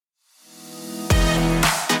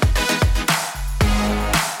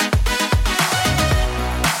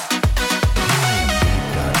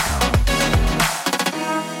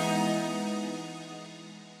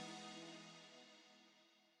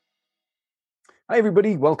Hi,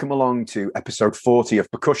 everybody. Welcome along to episode 40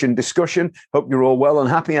 of Percussion Discussion. Hope you're all well and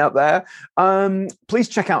happy out there. Please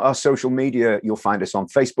check out our social media. You'll find us on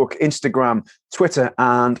Facebook, Instagram, Twitter,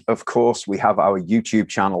 and of course, we have our YouTube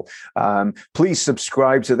channel. Please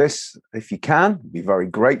subscribe to this if you can. Be very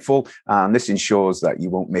grateful. And this ensures that you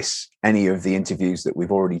won't miss any of the interviews that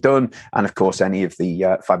we've already done. And of course, any of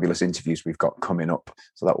the fabulous interviews we've got coming up.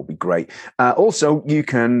 So that will be great. Also, you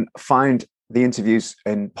can find the interviews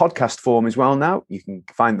in podcast form as well now. You can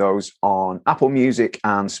find those on Apple Music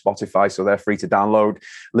and Spotify, so they're free to download.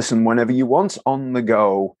 Listen whenever you want on the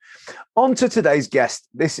go. On to today's guest.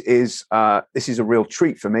 This is a real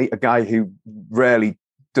treat for me, a guy who rarely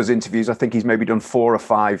does interviews. I think he's maybe done 4 or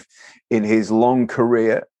 5 in his long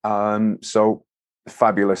career. So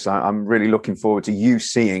fabulous. I'm really looking forward to you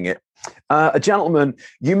seeing it. A gentleman,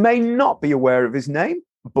 you may not be aware of his name,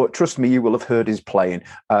 but trust me, you will have heard his playing.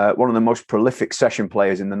 One of the most prolific session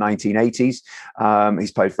players in the 1980s.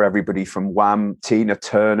 He's played for everybody from Wham, Tina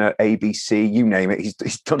Turner, ABC, you name it.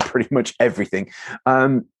 He's done pretty much everything.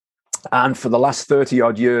 And for the last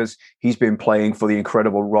 30-odd years, he's been playing for the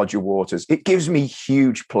incredible Roger Waters. It gives me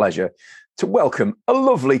huge pleasure to welcome a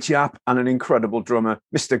lovely chap and an incredible drummer,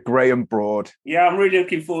 Mr. Graham Broad. Yeah, I'm really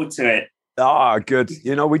looking forward to it. Ah, good.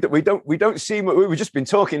 You know, we don't see much. We've just been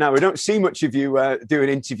talking now. We don't see much of you doing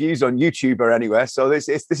interviews on YouTube or anywhere. So this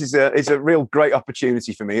is a real great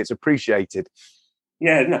opportunity for me. It's appreciated.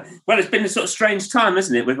 Yeah. No. Well, it's been a sort of strange time,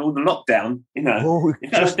 hasn't it, with all the lockdown?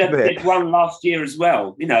 Just I did one last year as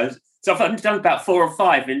well. So I've done about 4 or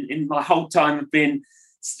 5 in my whole time of being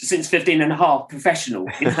since 15 and a half professional.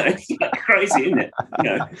 It's like crazy, isn't it?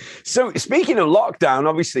 So speaking of lockdown,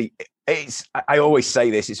 obviously. I always say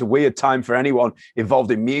this, it's a weird time for anyone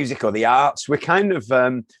involved in music or the arts. We're kind of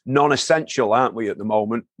non-essential, aren't we, at the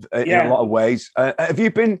moment, in a lot of ways. Have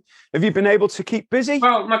you been able to keep busy?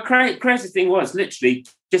 Well, my crazy thing was literally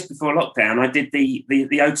just before lockdown, I did the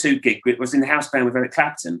O2 gig. It was in the house band with Eric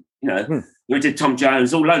Clapton. We did Tom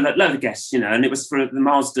Jones, load of guests, and it was for the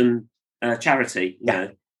Marsden charity.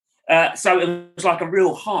 So it was like a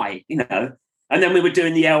real high, And then we were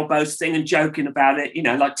doing the elbows thing and joking about it,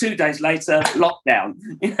 like 2 days later, lockdown.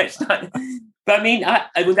 But I mean,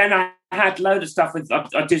 then I had a load of stuff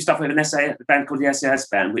I do stuff with a band called the SAS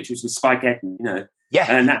Band, which was with Spike Edden,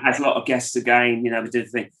 and that has a lot of guests again, we did the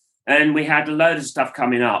thing. And we had a load of stuff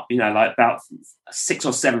coming up, like about 6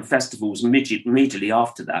 or 7 festivals immediately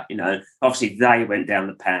after that, Obviously, they went down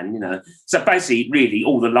the pan, So basically, really,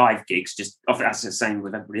 all the live gigs as the same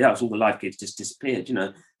with everybody else, all the live gigs just disappeared,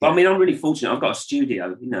 But I mean, I'm really fortunate. I've got a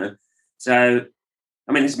studio, So,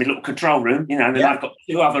 I mean, this is my little control room, and then I've got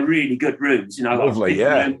 2 other really good rooms, Lovely,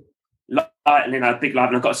 yeah. Room, big live,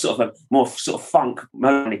 and I've got sort of a more sort of funk,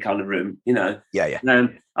 moany kind of room, Yeah.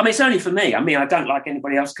 I mean, it's only for me. I mean, I don't like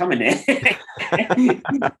anybody else coming here.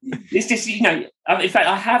 It's just, in fact,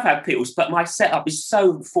 I have had people, but my setup is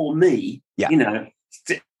so for me, and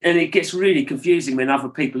it gets really confusing when other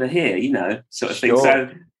people are here, sort of thing. So,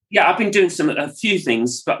 yeah, I've been doing a few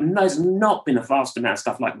things, but there's not been a vast amount of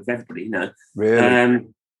stuff like with everybody, Really?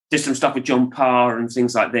 Just some stuff with John Parr and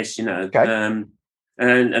things like this, Okay.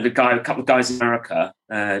 And a couple of guys in America,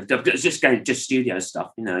 just studio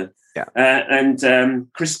stuff, Yeah.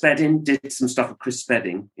 And Chris Spedding did some stuff with Chris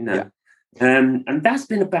Spedding, and that's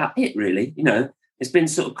been about it, really. It's been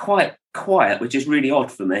sort of quite quiet, which is really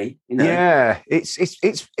odd for me. Yeah, it's.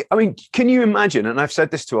 I mean, can you imagine? And I've said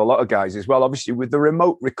this to a lot of guys as well. Obviously, with the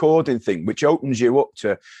remote recording thing, which opens you up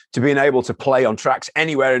to being able to play on tracks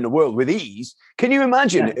anywhere in the world with ease. Can you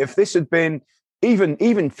imagine if this had been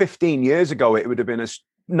even 15 years ago? It would have been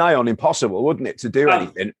nigh on impossible, wouldn't it, to do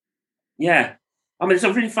anything? Yeah. I mean, it's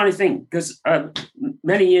a really funny thing because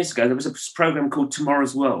many years ago, there was a program called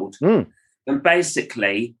Tomorrow's World. And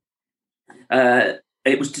basically,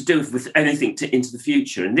 it was to do with anything into the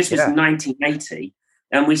future. And this was 1980.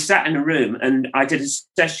 And we sat in a room and I did a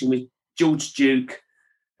session with George Duke,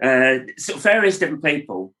 sort of various different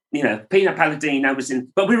people. Pino Palladino was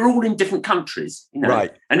in, but we were all in different countries,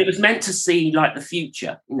 Right. And it was meant to see like the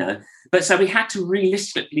future, But so we had to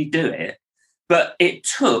realistically do it. But it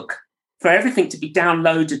took for everything to be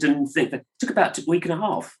downloaded and it took about a week and a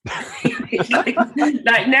half.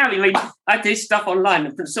 like now, I mean, I do stuff online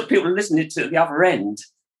and some people are listening to the other end.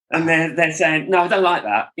 And they're saying, no, I don't like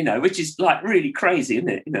that, which is like really crazy, isn't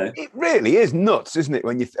it? It really is nuts, isn't it?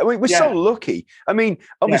 We're so lucky. I mean,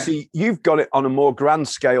 obviously you've got it on a more grand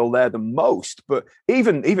scale there than most, but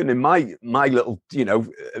even in my little,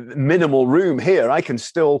 minimal room here, I can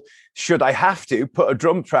still, should I have to, put a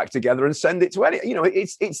drum track together and send it to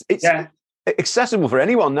it's accessible for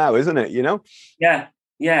anyone now, isn't it?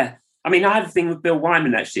 Yeah. I mean, I had a thing with Bill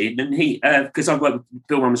Wyman, actually, and he, because I worked with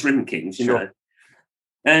Bill Wyman's Rhythm Kings, you know,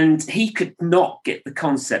 and he could not get the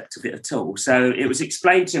concept of it at all. So it was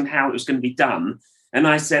explained to him how it was going to be done. And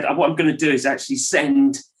I said, what I'm going to do is actually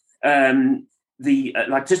send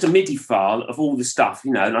like just a MIDI file of all the stuff,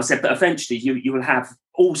 you know. And I said, but eventually you will have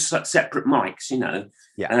all separate mics, you know.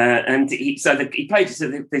 Yeah. And he played it.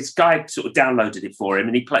 So this guy sort of downloaded it for him,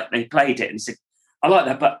 and he played it, and he said, I like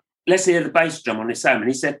that, but let's hear the bass drum on its own. And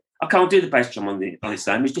he said, I can't do the bass drum on its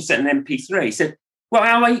own. He's just set an MP3. He said, well,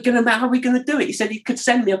 how are we going to do it? He said he could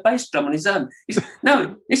send me a bass drum on his own. He said,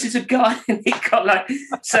 no, this is a guy. And he got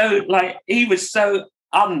he was so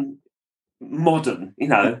unmodern, you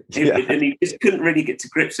know, and he just couldn't really get to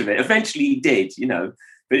grips with it. Eventually he did, you know,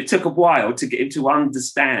 but it took a while to get him to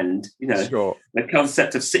understand, you know, the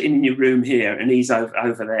concept of sitting in your room here and he's over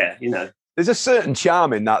there, you know. There's a certain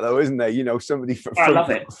charm in that, though, isn't there? You know, somebody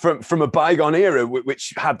from a bygone era,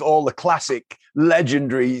 which had all the classic,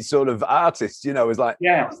 legendary sort of artists. You know, is like,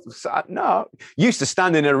 no, used to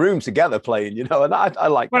stand in a room together playing. You know, and I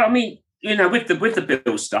like. Well, I mean, you know, with the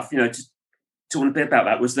Bill stuff, you know, just talking a bit about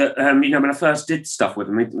that was that you know, when I first did stuff with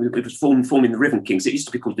him, it was forming the Rhythm Kings. It used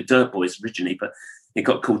to be called the Dirt Boys originally, but it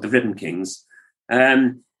got called the Rhythm Kings.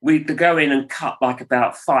 We'd go in and cut like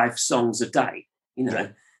about 5 songs a day. You know.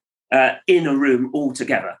 In a room all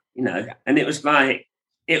together, you know, and it was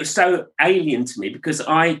so alien to me because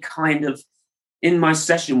I kind of, in my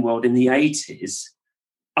session world in the 80s,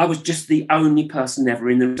 I was just the only person ever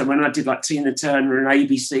in the room. So when I did like Tina Turner and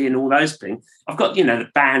ABC and all those things, I've got, you know, the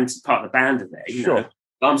band, part of the band are there, you know,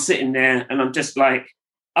 but I'm sitting there and I'm just like,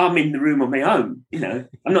 I'm in the room on my own, you know,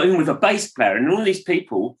 I'm not even with a bass player and all these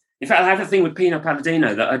people. In fact, I had a thing with Pino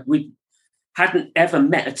Palladino that we hadn't ever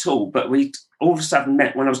met at all, but we all of a sudden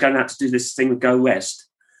met when I was going out to do this thing with Go West.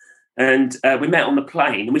 And we met on the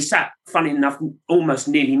plane and we sat, funny enough, almost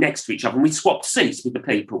nearly next to each other and we swapped seats with the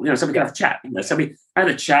people, you know, so we could have a chat, you know. So we had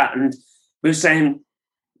a chat and we were saying,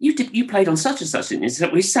 you played on such and such, didn't you? So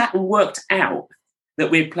we sat and worked out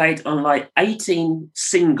that we had played on like 18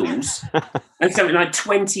 singles and something like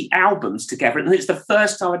 20 albums together. And it's the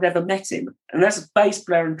first time I'd ever met him. And that's a bass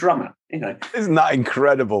player and drummer, you know. Isn't that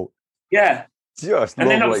incredible? Yeah. Just and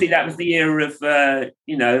lovely. then obviously that was the era of,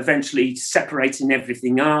 you know, eventually separating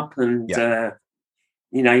everything up and,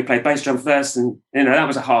 you know, you played bass drum first and, you know, that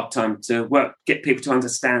was a hard time to get people to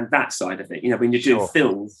understand that side of it, you know, when you're doing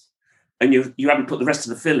fills and you haven't put the rest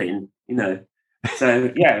of the fill in, you know.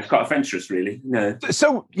 So, yeah, it's quite adventurous, really, you know.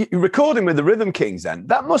 So recording with the Rhythm Kings then,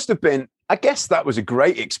 that must have been, I guess that was a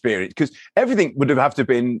great experience because everything would have to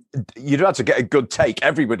been, you'd have had to get a good take.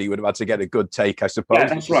 Everybody would have had to get a good take, I suppose. Yeah,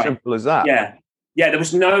 that's right. Simple as that. Yeah. Yeah, there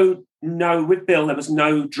was no, with Bill, there was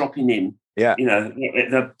no dropping in. Yeah. You know,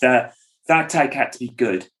 that take had to be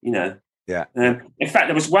good, you know. Yeah. In fact,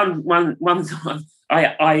 there was one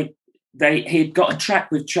he had got a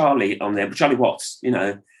track with Charlie on there, Charlie Watts, you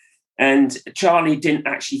know, and Charlie didn't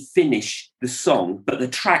actually finish the song, but the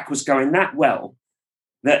track was going that well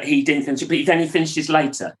that he didn't finish it, but then he finishes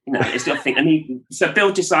later, you know. It's the thing. And so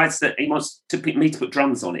Bill decides that he wants me to put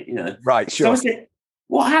drums on it, you know. Right, sure. So I said,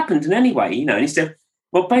 what happened? And anyway, you know, and he said,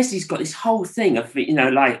 well, basically he's got this whole thing of, you know,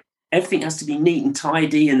 like everything has to be neat and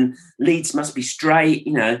tidy and leads must be straight,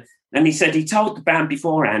 you know. And he said he told the band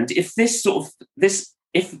beforehand, if he sort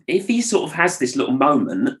of has this little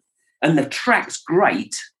moment and the track's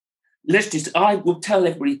great, I will tell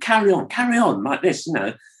everybody, carry on like this, you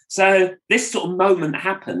know. So this sort of moment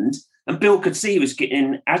happened and Bill could see he was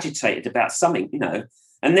getting agitated about something, you know.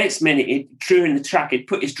 And next minute, during the track, he'd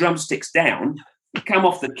put his drumsticks down, come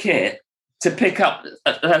off the kit to pick up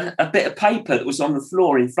a bit of paper that was on the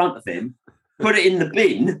floor in front of him, put it in the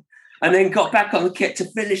bin, and then got back on the kit to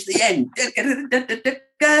finish the end.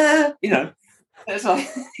 You know, it's like,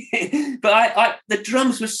 but the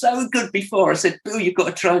drums were so good before. I said, Bill, you've got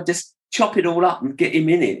to try and just chop it all up and get him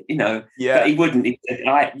in it, you know. Yeah. But he wouldn't. He said,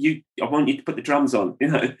 I want you to put the drums on, you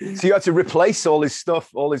know. So you had to replace all his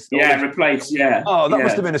stuff, replace, yeah. Oh, that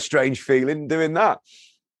must have been a strange feeling doing that.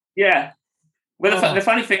 Yeah. Well, the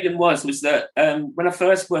funny thing was that when I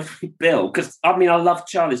first worked with Bill, because, I mean, I loved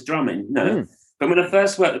Charlie's drumming, you know, but when I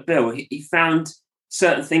first worked with Bill, he found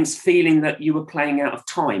certain things feeling that you were playing out of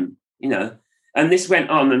time, you know. And this went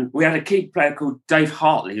on, and we had a key player called Dave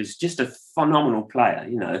Hartley, who's just a phenomenal player,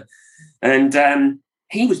 you know. And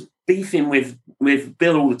he was beefing with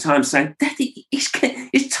Bill all the time, saying, Daddy,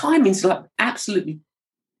 his timing's like absolutely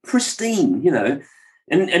pristine, you know.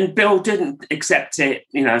 And Bill didn't accept it,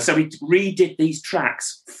 you know, so we redid these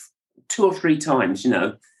tracks 2 or 3 times, you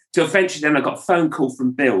know, till eventually then I got a phone call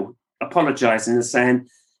from Bill apologising and saying,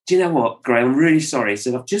 do you know what, Graham, I'm really sorry. He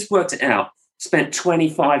said, I've just worked it out. spent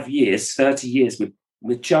 25 years, 30 years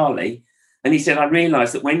with Charlie. And he said, I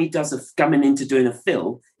realised that when he does coming into doing a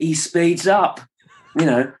fill, he speeds up, you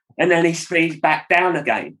know, and then he speeds back down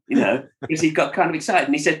again, you know, because he got kind of excited.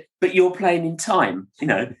 And he said, but you're playing in time, you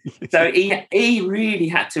know. So he really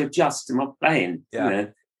had to adjust to my playing, you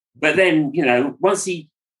know. But then, you know, once he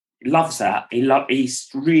loves that, he's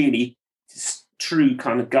really true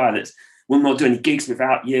kind of guy that's will not do any gigs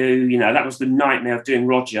without you. You know, that was the nightmare of doing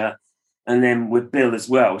Roger and then with Bill as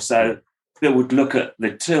well. So Bill would look at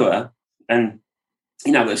the tour and,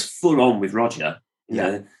 you know, it was full on with Roger, you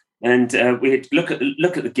know, and we'd look at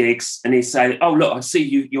the gigs and he'd say, oh, look, I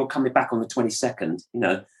see you're coming back on the 22nd, you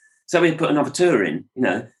know. So we'd put another tour in, you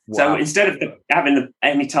know. Wow. So instead of having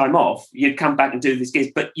any time off, you'd come back and do these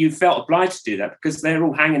gigs, but you felt obliged to do that because they're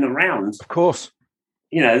all hanging around. Of course.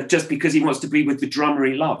 You know, just because he wants to be with the drummer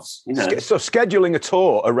he loves, you know. So scheduling a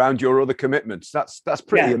tour around your other commitments, that's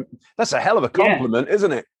pretty, that's a hell of a compliment,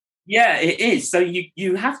 isn't it? Yeah, it is. So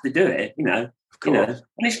you have to do it, you know. Of course. You know?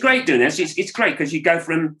 And it's great doing this. It's great because you go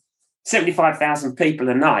from 75,000 people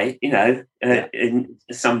a night, you know, in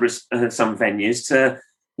some venues to,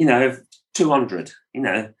 you know, 200, you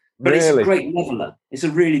know. But It's a great leveler. It's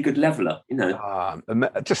a really good leveler, you know.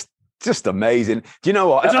 Just amazing. Do you know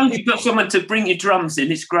what? As long as you've got someone to bring your drums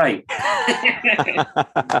in, it's great.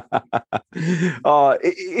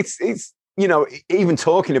 It's you know, even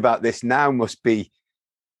talking about this now must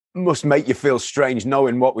make you feel strange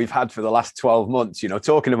knowing what we've had for the last 12 months, you know,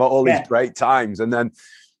 talking about all these great times. And then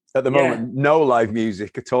at the moment, no live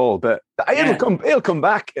music at all, but it'll come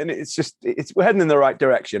back. And we're heading in the right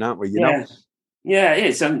direction, aren't we? You know? Yeah, it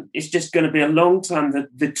is. And it's just going to be a long time.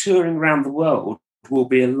 The touring around the world will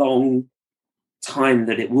be a long time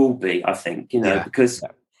that it will be, I think, you know, because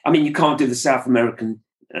I mean, you can't do the South American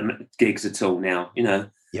gigs at all now, you know.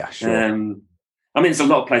 Yeah, sure. I mean, there's a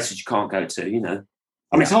lot of places you can't go to, you know.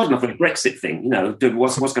 I mean, it's hard enough with the Brexit thing, you know,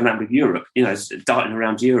 what's going to happen with Europe, you know, darting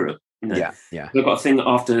around Europe, you know. Yeah. We've got a thing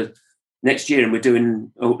after next year and we're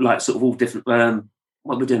doing like sort of all different,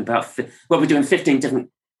 we're doing 15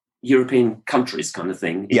 different European countries kind of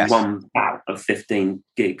thing in one bout of 15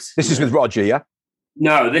 gigs. This is with Roger, yeah?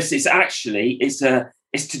 No, this is actually, it's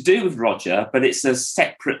to do with Roger, but it's a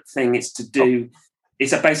separate thing. It's to do,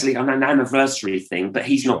 it's basically an anniversary thing, but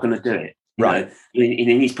he's not going to do it. Right. You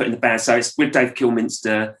know? He's put in the band. So it's with Dave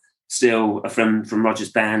Kilminster still from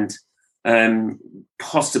Roger's band.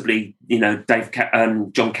 Possibly, you know,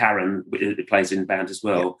 John Caron plays in the band as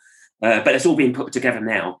well. But it's all being put together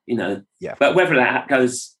now, you know. Yeah. But whether that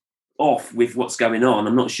goes off with what's going on,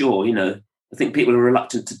 I'm not sure, you know. I think people are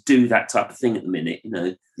reluctant to do that type of thing at the minute, you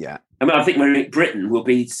know. Yeah. I mean, I think Britain will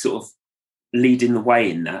be sort of leading the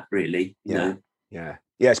way in that, really. You know? Yeah.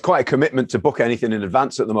 Yeah, it's quite a commitment to book anything in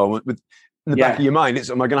advance at the moment. With in the back of your mind,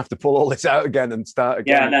 am I going to have to pull all this out again and start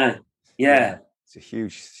again? Yeah, no. Yeah. It's a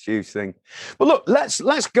huge thing. But look, let's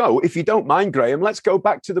go, if you don't mind, Graham. Let's go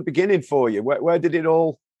back to the beginning for you. Where did it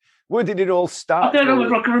all start? I don't know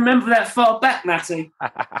whether I can remember that far back, Matty.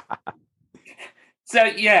 So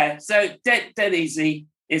dead easy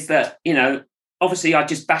is that, you know, obviously I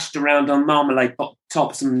just bashed around on marmalade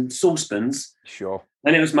tops and saucepans. Sure.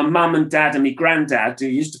 And it was my mum and dad and my granddad who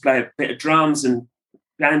used to play a bit of drums and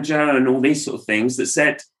banjo and all these sort of things that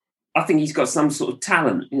said, I think he's got some sort of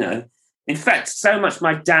talent, you know. In fact, so much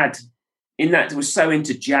my dad in that was so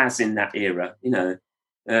into jazz in that era, you know.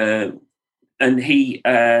 And he,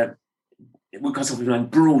 because of my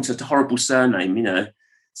Broad, such a horrible surname, you know.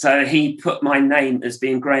 So he put my name as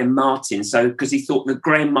being Graham Martin. So because he thought the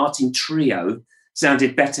Graham Martin Trio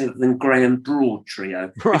sounded better than Graham Broad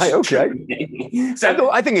Trio. Right. Okay. So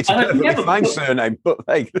I think it's a perfectly fine surname, but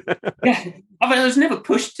like, I was never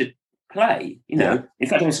pushed to play. You know, in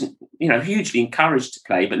fact, I was, you know, hugely encouraged to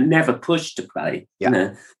play, but never pushed to play. Yeah. You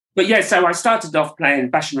know? But so I started off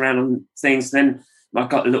bashing around on things. Then I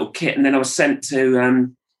got a little kit, and then I was sent to.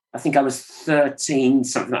 I think I was 13,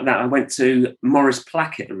 something like that. I went to Maurice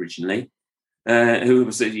Plackett originally, who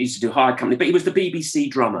used to do Hire Company, but he was the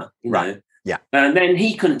BBC drummer, you know. Right. Yeah. And then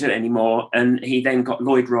he couldn't do it anymore, and he then got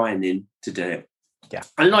Lloyd Ryan in to do it. Yeah.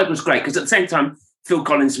 And Lloyd was great because at the same time, Phil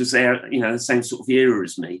Collins was there, you know, the same sort of era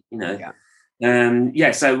as me, you know.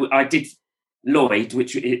 Yeah. So I did Lloyd,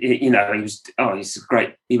 which, you know, he was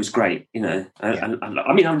great, you know.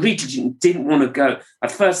 I mean, I really didn't want to go. The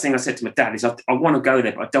first thing I said to my dad is, I want to go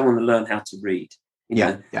there, but I don't want to learn how to read. You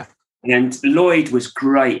know? Yeah. And Lloyd was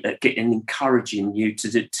great at encouraging you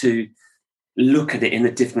to look at it in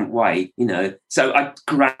a different way, you know. So I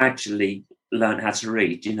gradually learned how to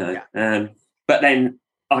read, you know. Yeah. But then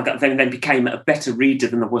I then became a better reader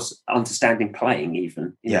than I was understanding playing,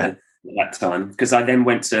 even, you know, at that time, because I then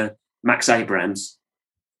went to Max Abrams,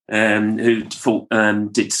 who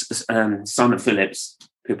did Simon Phillips,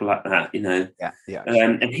 people like that, you know. Yeah.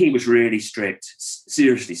 And he was really strict,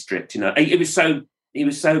 seriously strict. You know, he was so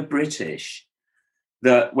British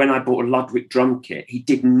that when I bought a Ludwig drum kit, he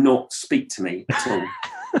did not speak to me at all.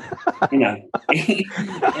 You know, it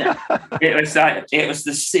was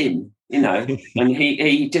the sin, you know, and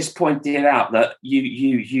he just pointed out that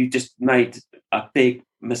you just made a big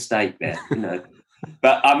mistake there, you know.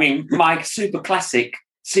 But I mean, my super classic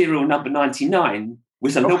serial number 99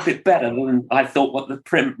 was a little bit better than I thought what the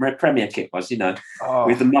Premier kit was, you know,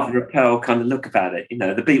 with the mother of pearl kind of look about it, you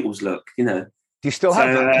know, the Beatles look, you know. Do you still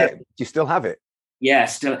have that kit? Do you still have it? Yeah,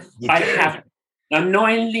 still. I have.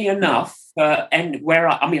 Annoyingly enough, and where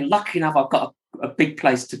I mean, lucky enough, I've got a big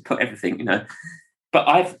place to put everything, you know. But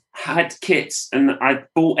I've had kits, and I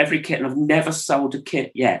bought every kit, and I've never sold a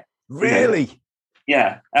kit yet. Really? You know?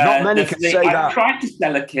 Yeah. Not many can say that. I've tried to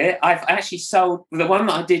sell a kit. I've actually sold the one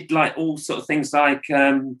that I did, like all sort of things like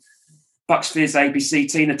Bucks Fizz,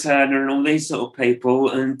 ABC, Tina Turner, and all these sort of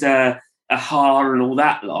people, and Aha and all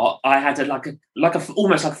that lot. I had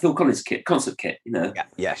almost like a Phil Collins kit, concert kit, you know.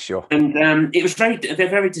 Yeah, sure. And it was they're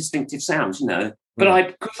very distinctive sounds, you know.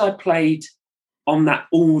 But because I played on that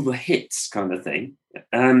all the hits kind of thing,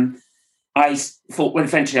 I thought, well,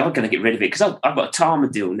 eventually I'm going to get rid of it because I've got a Tama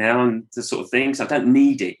deal now and the sort of things. I don't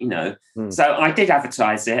need it, you know. So I did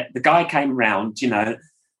advertise it. The guy came round, you know,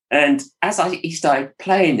 and as he started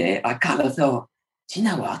playing it, I kind of thought, do you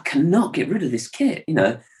know what? I cannot get rid of this kit, you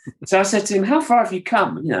know. So I said to him, how far have you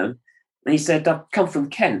come, you know? And he said, I've come from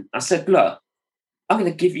Kent. I said, look, I'm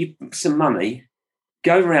going to give you some money.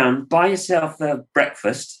 Go around, buy yourself a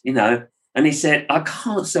breakfast, you know. And he said, I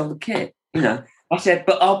can't sell the kit, you know. I said,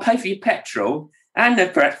 but I'll pay for your petrol and the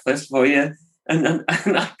breakfast for you. And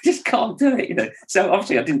I just can't do it, you know. So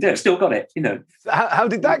obviously I didn't do it. Still got it, you know. How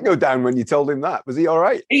did that go down when you told him that? Was he all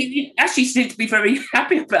right? He actually seemed to be very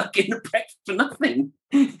happy about getting the breakfast for nothing.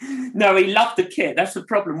 No, he loved the kit. That's the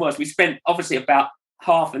problem was we spent obviously about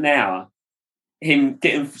half an hour him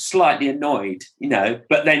getting slightly annoyed, you know,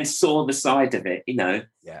 but then saw the side of it, you know.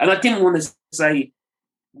 Yeah. And I didn't want to say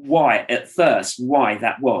why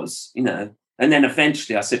that was, you know. And then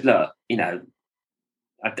eventually I said, look, you know,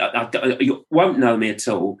 you won't know me at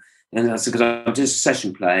all. And I said, because I'm just a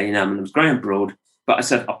session player, you know, and I was Graham Broad, but I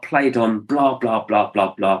said, I played on blah, blah, blah,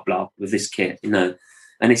 blah, blah, blah with this kit, you know.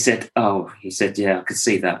 And he said, yeah, I could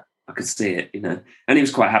see that. I could see it, you know. And he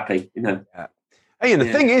was quite happy, you know. Yeah. Hey, and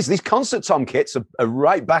the thing is, these concert tom kits are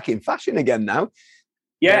right back in fashion again now.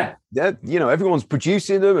 Yeah. Yeah, you know, everyone's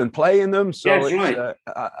producing them and playing them. So yeah,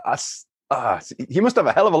 it's right. You must have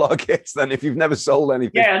a hell of a lot of kits then if you've never sold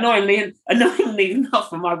anything. Yeah, annoyingly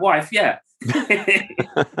enough for my wife, yeah. But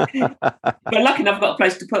lucky enough, I've got a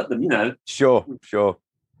place to put them, you know. Sure.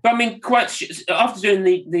 But I mean, after doing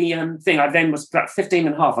the thing, I then was about 15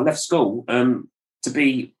 and a half. I left school to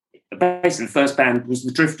be basically the first band was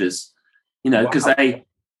the Drifters, you know, because they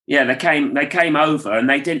came over and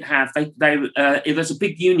they didn't have it was a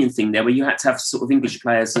big union thing there where you had to have sort of English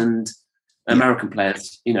players and American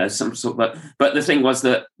players, you know, some sort of. But the thing was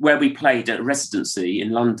that where we played at a residency in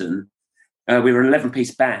London, we were an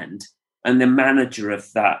 11-piece band, and the manager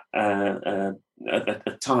of that at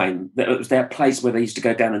the time, it was their place where they used to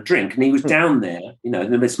go down and drink, and he was down there, you know,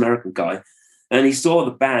 this American guy, and he saw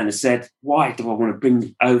the band and said, "Why do I want to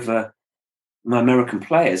bring over my American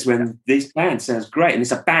players when this band sounds great and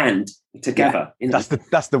it's a band together?" Yeah, you know?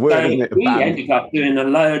 That's the word, so isn't it? We ended up doing a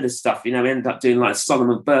load of stuff. You know, we ended up doing like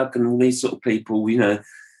Solomon Burke and all these sort of people. You know,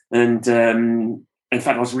 and in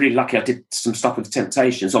fact, I was really lucky. I did some stuff with the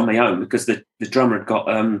Temptations on my own because the drummer had got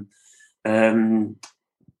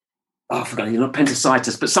I forgot, not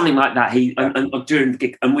appendicitis, but something like that. And during the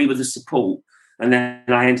gig, and we were the support, and then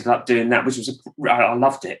I ended up doing that, which was I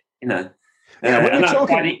loved it. You know,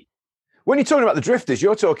 when you're talking about the Drifters,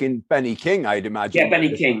 you're talking Benny King, I'd imagine. Yeah,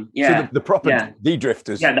 Benny King. Yeah, so the proper the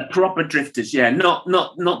Drifters. Yeah, the proper Drifters. Yeah, not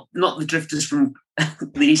the Drifters from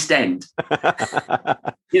the East End.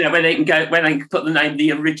 You know, where they can put the name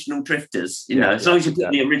the original Drifters. You know, as long as you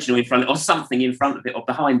put the original in front or something in front of it or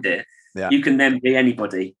behind it, you can then be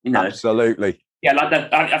anybody. You know, absolutely. Yeah, like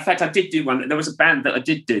that. In fact, I did do one. There was a band that I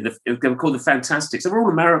did do. They were called the Fantastics. They were all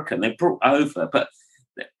American. They brought over, but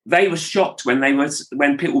they were shocked when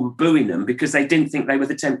people were booing them because they didn't think they were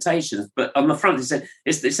the Temptations. But on the front, it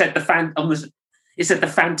said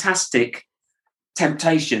the Fantastic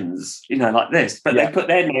Temptations. You know, like this. But they put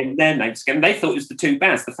their names together. They thought it was the two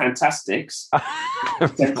bands, the Fantastics,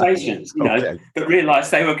 Temptations. You know, but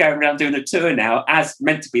realised they were going around doing a tour now as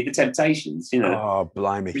meant to be the Temptations. You know, oh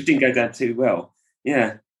blimey, which didn't go down too well.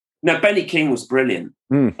 Yeah. No, Benny King was brilliant.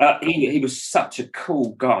 Mm. He was such a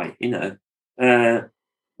cool guy,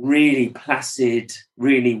 really placid,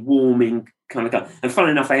 really warming kind of guy. And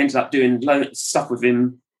funny enough, I ended up doing stuff with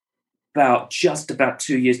him just about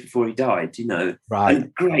 2 years before he died, Right.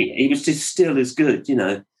 And great. He was just still as good,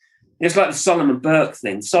 It's like the Solomon Burke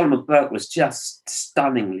thing. Solomon Burke was just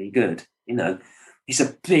stunningly good, He's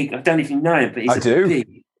a big, I don't even know him, but he's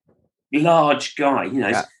big, large guy,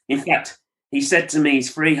 Yeah. In fact, he said to me,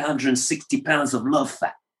 he's 360 pounds of love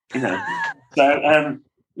fat, So,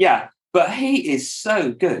 but he is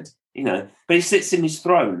so good, but he sits in his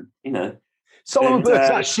throne, Solomon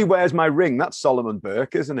Burke, She Wears My Ring. That's Solomon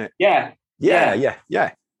Burke, isn't it? Yeah.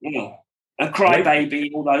 Yeah. And Cry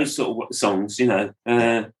Baby, all those sort of songs,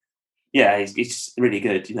 it's really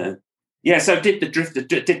good, Yeah, so did the Drifter,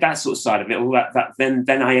 did that sort of side of it, all that. Then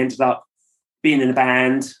I ended up being in a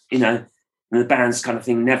band, and the band's kind of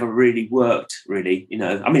thing never really worked, really,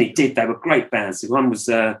 I mean, it did. They were great bands. One was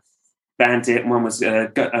Bandit, and one was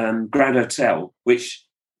Grand Hotel, which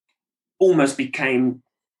almost became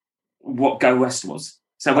what Go West was.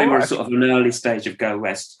 So we were sort of an early stage of Go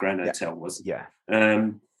West. Grand Hotel was. Yeah.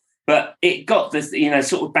 But it got this,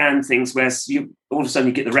 sort of band things where you all of a sudden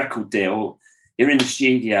you get the record deal. You're in the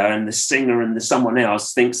studio, and the singer and someone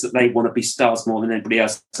else thinks that they want to be stars more than anybody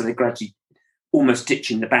else, so they gradually almost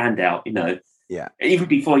ditching the band out. Yeah. Even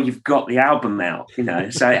before you've got the album out.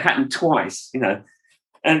 So it happened twice.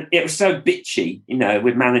 And it was so bitchy,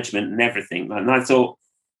 with management and everything. And I thought,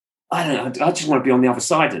 I don't know, I just want to be on the other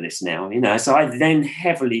side of this now, So I then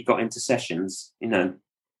heavily got into sessions, doing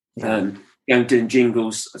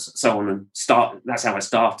jingles, so on, and that's how I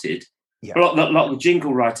started. Yeah. A lot of the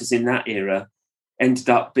jingle writers in that era ended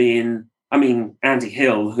up being, Andy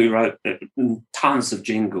Hill, who wrote tons of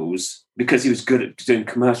jingles because he was good at doing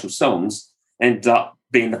commercial songs, ended up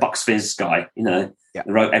being the Bucks Fizz guy,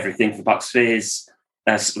 wrote everything for Bucks Fizz.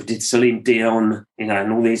 We did Celine Dion,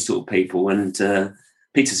 and all these sort of people, and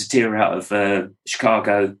Peter Cetera out of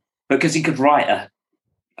Chicago, because he could write a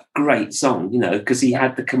great song, because he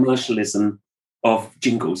had the commercialism of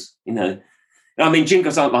jingles,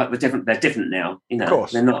 jingles aren't like they're different now, Of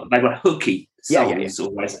course. They're not, they were hooky songs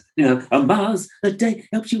always, a Mars a day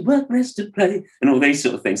helps you work, rest and play, and all these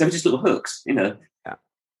sort of things. They were just little hooks, Yeah.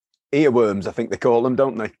 Earworms, I think they call them,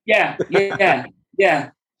 don't they? Yeah.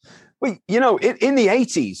 Well, in the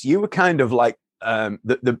 80s, you were kind of like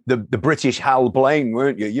the British Hal Blaine,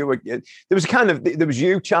 weren't you? There was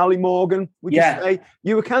you, Charlie Morgan, would you say?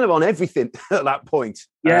 You were kind of on everything at that point.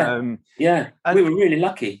 Yeah. We were really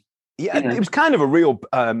lucky. Yeah, it was kind of a real,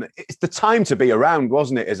 it's the time to be around,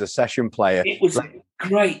 wasn't it, as a session player? It was a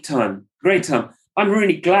great time. I'm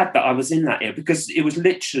really glad that I was in that era, because it was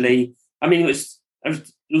literally, it was a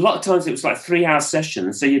lot of times it was like 3-hour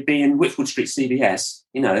sessions. So you'd be in Whitwood Street CBS,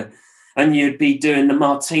 and you'd be doing the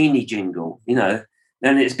Martini jingle, and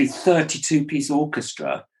it'd be 32-piece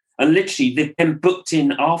orchestra. And literally they've been booked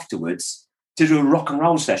in afterwards to do a rock and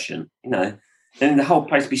roll session, Then the whole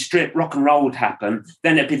place would be stripped, rock and roll would happen.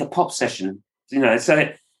 Then it'd be the pop session,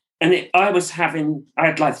 So, I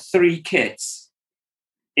had like 3 kits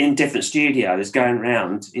in different studios going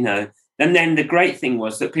around, And then the great thing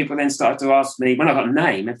was that people then started to ask me, when I got a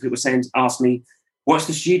name, and people asked me, what's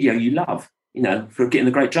the studio you love, for getting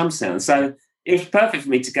the great drum sound? So it was perfect for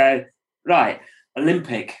me to go, right,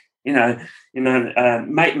 Olympic, Mayfair,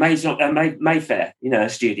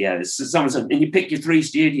 studios. And you pick your 3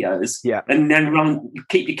 studios, and then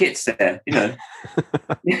keep your kits there,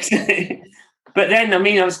 But then,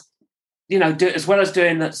 I was, as well as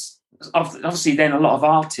doing that, obviously then a lot of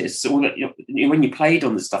artists, when you played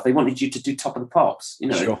on the stuff, they wanted you to do Top of the Pops,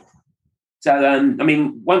 Sure. So,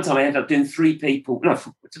 one time I ended up doing 3 people. No,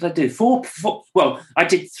 what did I do? 4. Well, I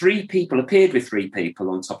did 3 people, appeared with 3 people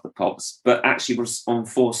on Top of the Pops, but actually was on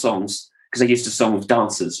 4 songs because I used to song with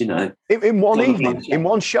dancers, In one evening, in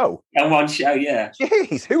one show? In one show, yeah.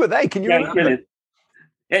 Jeez, who are they? Can you remember? Brilliant.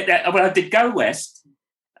 I did Go West.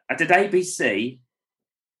 I did ABC.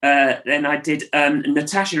 Then I did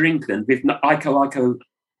Natasha England with Iko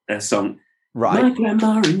song. Right. My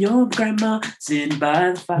grandma and your grandma sitting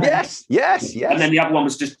by the fire. Yes. And then the other one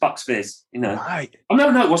was just Bucks Fizz, Right. Oh,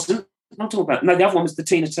 no, it wasn't. I'm not talking about. No, the other one was the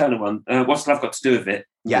Tina Turner one. What's Love Got to Do with It?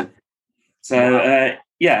 Yeah. So,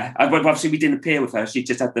 obviously we didn't appear with her. She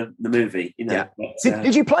just had the movie, Yeah. But,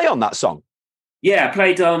 did you play on that song? Yeah, I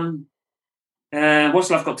played on What's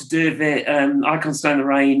Love Got to Do with It? I Can't Stand the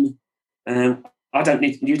Rain. You Don't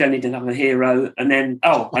Need Another Hero. And then,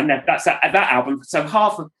 that's that album. So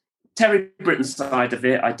half of Terry Britton's side of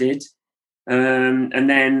it I did. And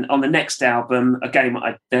then on the next album, again,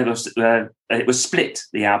 it was split.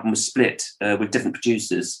 The album was split with different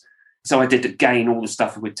producers. So I did again all the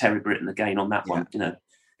stuff with Terry Britton again on that one. You know,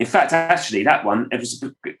 in fact, actually, that one, it was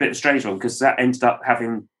a bit of a strange one because that ended up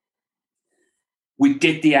having. We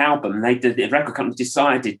did the album. The record company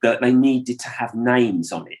decided that they needed to have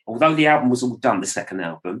names on it, although the album was all done. The second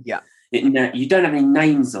album, you don't have any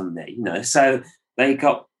names on there, you know. So they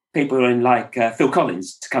got people in like Phil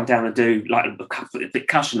Collins to come down and do like a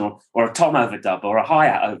percussion or a tom overdub or a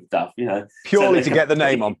hi-hat overdub, you know, purely to get the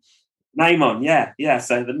name on. Name on, yeah.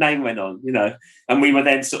 So the name went on, you know, and we were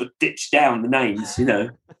then sort of ditched down the names, you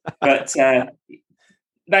know, but.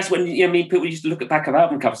 That's when people used to look at back of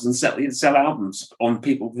album covers and sell albums on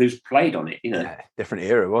people who's played on it. You know, different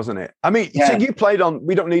era, wasn't it? I mean, so you played on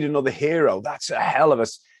 "We Don't Need Another Hero." That's a hell of a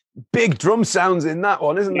big drum sounds in that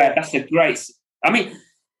one, isn't it? Yeah, that's a great. I mean,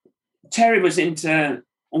 Terry was into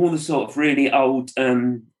all the sort of really old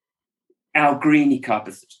Al Greeny type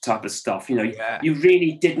of stuff. You know, you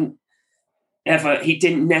really didn't. He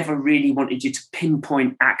never really wanted you to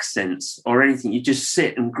pinpoint accents or anything. You just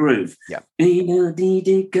sit and groove. Yeah. You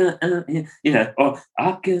know, or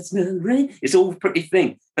I can smell the rain. It's all a pretty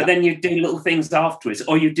thing. But then you do little things afterwards,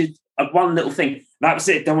 or you did one little thing. That was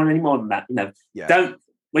it. Don't want any more than that. You know,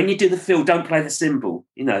 when you do the fill, don't play the cymbal.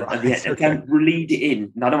 You know, don't lead it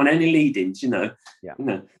in. I don't want any lead-ins. You know, you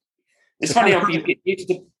know. It's funny how you get used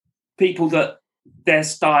to people that their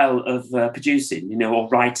style of producing, you know, or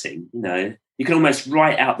writing, you know. You can almost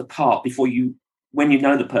write out the part when you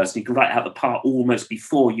know the person, you can write out the part almost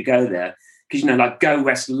before you go there. Because, you know, like Go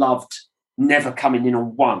West loved never coming in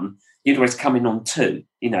on one. You'd always come in on two,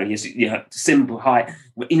 you know, symbol height,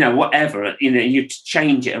 you know, whatever, you know, you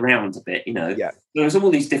change it around a bit, you know. Yeah. There's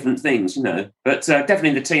all these different things, you know. But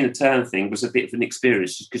definitely the Tina Turner thing was a bit of an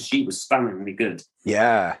experience because she was stunningly good.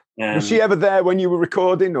 Yeah. Was she ever there when you were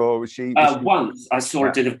recording, or was she? Once I saw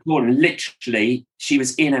her do the recording. Literally, she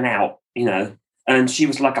was in and out, you know, and she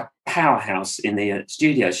was like a powerhouse in the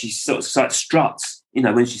studio. She sort of struts, you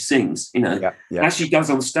know, when she sings, you know, as she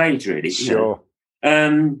does on stage, really. Sure. You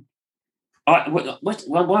know?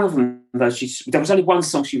 One of them, though, there was only one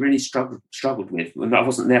song she really struggled with, and I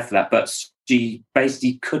wasn't there for that, but she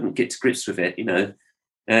basically couldn't get to grips with it, you know.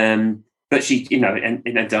 But she, you know, and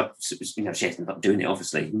it ended up, you know, she ended up doing it,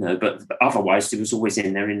 obviously, you know. But otherwise, she was always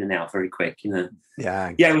in there, in and out, very quick, you know.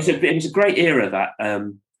 Yeah. Yeah, it was a great era that,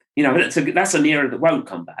 you know, that's an era that won't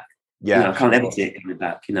come back. Yeah, you know, I can't ever see it coming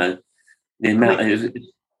back. You know, the amount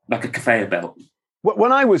like a conveyor belt.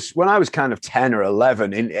 When I was kind of 10 or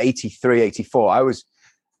 11 in 83, 84, I was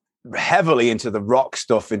heavily into the rock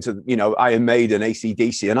stuff, into, you know, Iron Maiden,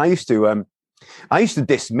 AC/DC, and I used to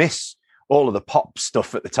dismiss all of the pop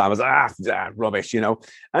stuff at the time. I was like, rubbish, you know.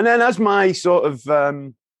 And then as my sort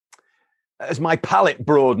of as my palette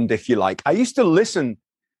broadened, if you like, I used to listen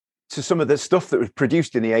to some of the stuff that was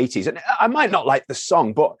produced in the 80s. And I might not like the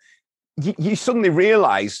song, but you suddenly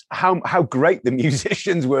realize how great the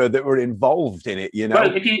musicians were that were involved in it, you know.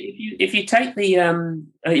 Well, if you take the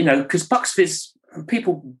you know, because Bucks Fizz,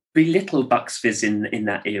 people belittle Bucks Fizz in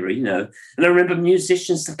that era, you know. And I remember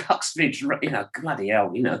musicians, the Bucks Fizz, you know, bloody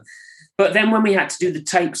hell, you know. But then when we had to do the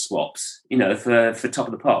tape swaps, you know, for Top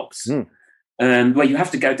of the Pops, where you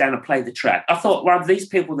have to go down and play the track, I thought, well, these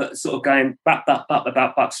people that are sort of going bap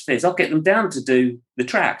about Bucks Fizz, I'll get them down to do the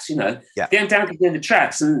tracks, you know. Get them down to do the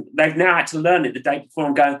tracks, and they've now had to learn it the day before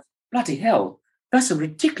and go, bloody hell, that's a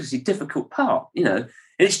ridiculously difficult part, you know. And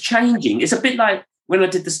it's changing. It's a bit like when I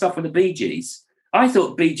did the stuff with the Bee Gees. I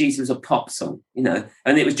thought Bee Gees was a pop song, you know,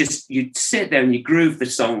 and it was just, you'd sit there and you groove the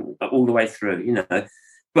song all the way through, you know.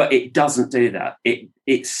 But it doesn't do that.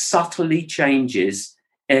 It subtly changes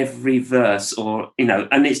every verse, or, you know,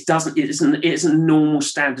 and it isn't normal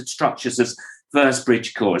standard structures as verse,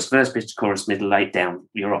 bridge, chorus, middle, late, down,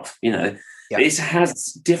 you're off, you know. It has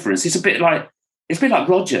difference. It's a bit like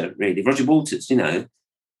Roger, really, Roger Waters, you know.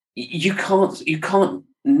 You can't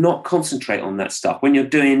not concentrate on that stuff when you're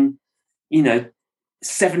doing, you know,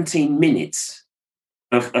 17 minutes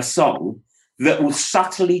of a song that will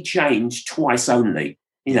subtly change twice only,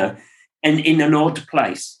 you know, and in an odd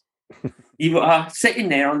place. You are sitting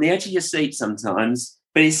there on the edge of your seat sometimes,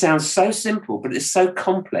 but it sounds so simple, but it's so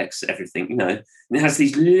complex, everything, you know. And it has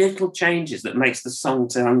these little changes that makes the song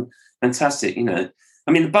sound fantastic, you know.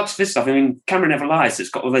 I mean, the Bucks Fizz stuff, I mean, Camera Never Lies, it's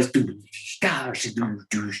got all those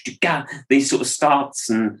these sort of starts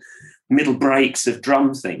and middle breaks of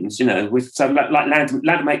drum things, you know. So like Land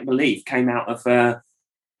of Make Believe came out of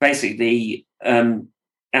basically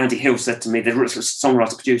Andy Hill said to me, the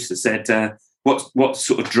songwriter producer said, what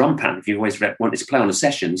sort of drum pattern have you always wanted to play on a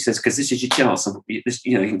session? He says, because this is your chance, you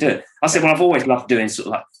know, you can do it. I said, well, I've always loved doing sort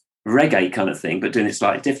of like reggae kind of thing, but doing it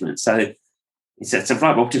slightly different. So He said, so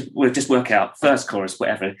right, we'll just work out first chorus,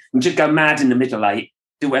 whatever, and just go mad in the middle 8,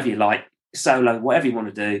 do whatever you like, solo, whatever you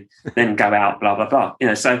want to do, then go out, blah, blah, blah.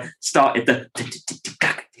 So started the...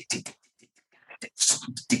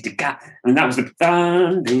 And that was the...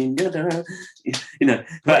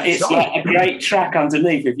 but it's like a great track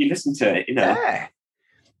underneath if you listen to it, Yeah.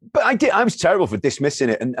 But I was terrible for dismissing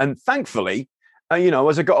it. And thankfully,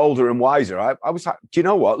 as I got older and wiser, I was like, do you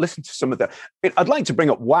know what? Listen to some of the... I'd like to bring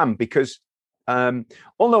up Wham! Because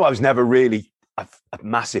although I was never really a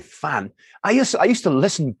massive fan, I used to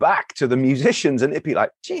listen back to the musicians, and it'd be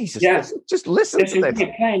like, Jesus, just listen to this.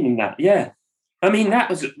 Playing in that, yeah. I mean, that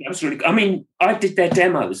was really. I mean, I did their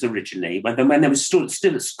demos originally when they were still at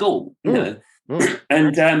school, and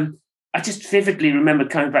I just vividly remember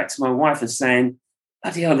coming back to my wife and saying,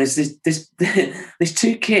 "Bloody hell, there's there's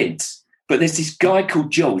 2 kids, but there's this guy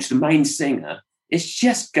called George, the main singer. It's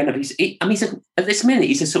just going to be. At this minute,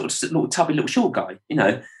 he's a sort of little tubby, little short guy,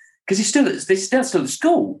 because he's still at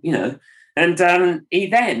school, And he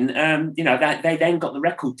then, they then got the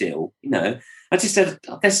record deal, I just said,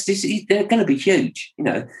 they're going to be huge,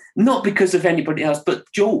 not because of anybody else, but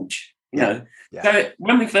George, Yeah. So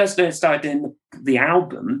when we first started doing the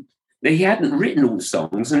album, he hadn't written all the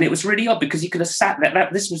songs, and it was really odd because he could have sat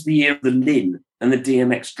this was the year of the Lin and the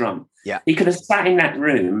DMX drum. Yeah. He could have sat in that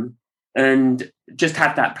room and just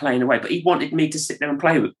had that playing away, but he wanted me to sit there and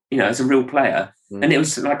play with, as a real player. Mm. And it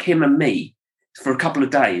was like him and me for a couple of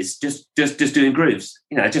days, just doing grooves,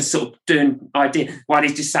 just sort of doing idea while he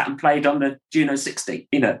just sat and played on the Juno 60,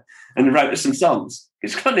 and wrote some songs.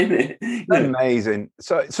 It's fun, isn't it? Amazing.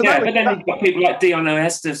 So yeah, but then you've got people like Dion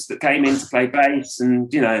Estes that came in to play bass, and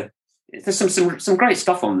there's some great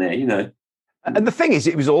stuff on there, And the thing is,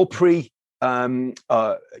 it was all pre Pro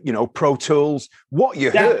Tools. What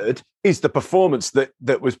you heard is the performance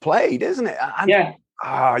that was played, isn't it? And,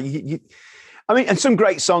 and some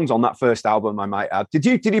great songs on that first album, I might add. Did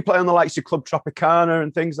you play on the likes of Club Tropicana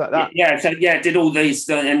and things like that? Did all these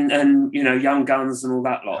and Young Guns and all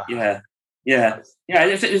that lot.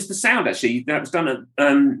 It was the sound actually that was done at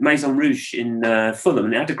Maison Rouge in Fulham,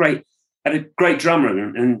 and it had a great drummer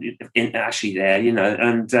and actually there,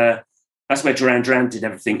 and that's where Duran Duran did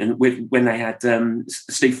everything, and when they had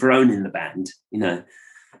Steve Ferrone in the band, in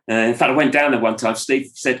fact, I went down there one time. Steve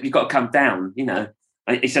said, "You've got to come down,"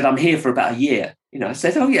 He said, "I'm here for about a year." I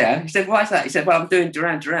said, "Oh yeah." He said, "Why is that?" He said, "Well, I'm doing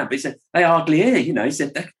Duran Duran," but he said, "They hardly hear." He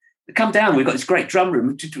said, "Come down. We've got this great drum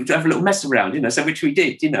room to have a little mess around." So which we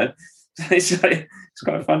did. It's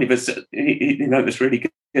quite funny, but it was really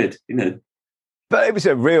good. But it was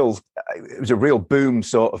a real boom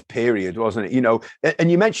sort of period, wasn't it?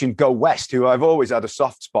 And you mentioned Go West, who I've always had a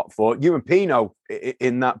soft spot for. You and Pino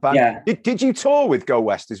in that band. Yeah. Did you tour with Go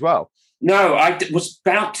West as well? No, I was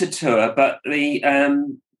about to tour, but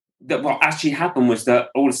what actually happened was that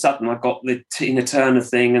all of a sudden I got the Tina Turner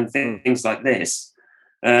thing and things like this,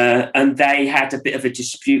 and they had a bit of a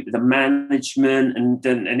dispute with the management, and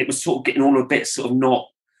it was sort of getting all a bit sort of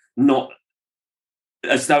not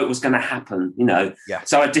as though it was going to happen, Yeah.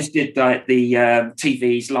 So I just did like the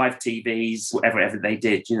TVs, live TVs, whatever they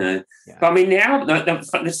did, Yeah. But I mean, the album,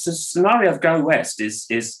 the scenario of Go West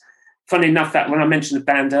is. Funny enough, that when I mentioned a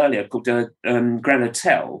band earlier called Grand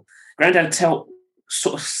Hotel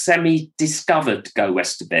sort of semi-discovered Go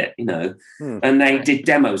West a bit, and they did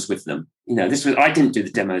demos with them. I didn't do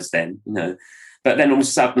the demos then, but then all of a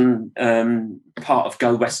sudden, part of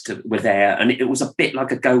Go West were there, and it was a bit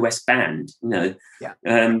like a Go West band, a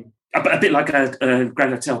bit like a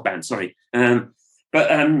Grand Hotel band. Sorry,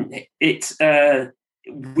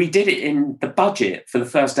 we did it in the budget for the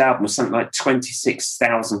first album was something like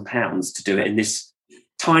 £26,000 to do it in this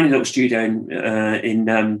tiny little studio in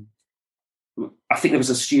I think there was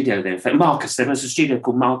a studio there. In fact, Marcus. There was a studio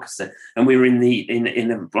called Marcus there, and we were in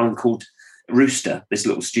the one called Rooster. This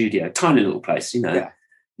little studio, tiny little place, Yeah.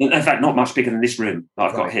 In fact, not much bigger than this room that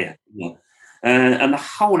I've got here. And the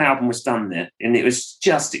whole album was done there, and it was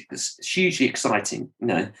hugely exciting,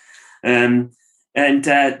 And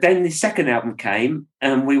then the second album came,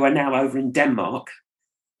 and we were now over in Denmark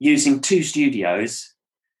using 2 studios,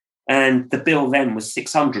 and the bill then was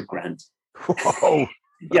 600 grand. Whoa.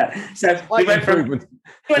 Yeah, so we went from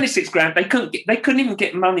 26 grand. They couldn't even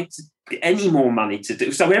get any more money to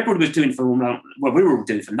do. So everybody was doing we were all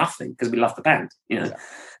doing for nothing because we loved the band,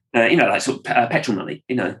 like sort of petrol money,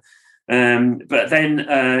 But then,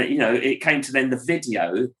 it came to then the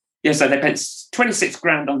video. Yeah, so they spent 26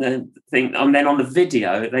 grand on the thing, and then on the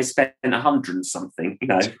video they spent 100 and something,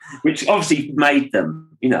 which obviously made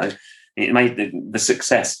them, it made the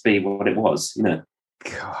success be what it was,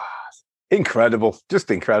 God, incredible,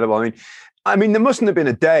 just incredible. I mean, I mean, there mustn't have been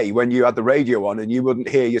a day when you had the radio on and you wouldn't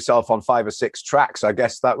hear yourself on 5 or 6 tracks. I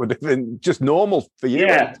guess that would have been just normal for you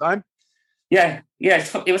at the time. Yeah.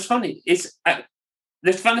 It was funny. It's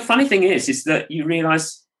the funny thing is that you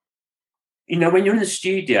realise, you know, when you're in the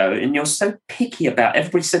studio and you're so picky about,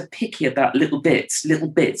 everybody's so picky about little bits,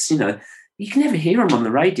 you know, you can never hear them on the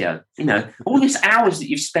radio. You know, all these hours that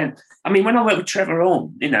you've spent. I mean, when I worked with Trevor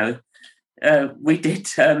Horn, you know, we did.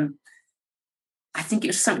 I think it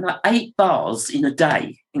was something like 8 bars in a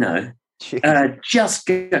day, you know, just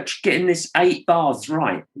getting this 8 bars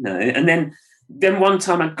right, you know. And then one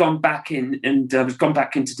time I'd gone back in and I was gone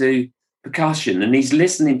back in to do percussion, and he's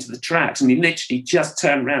listening to the tracks and he literally just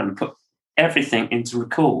turned around and put everything into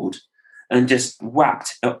record and just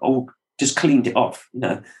whacked or just cleaned it off, you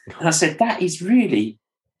know. And I said, that is really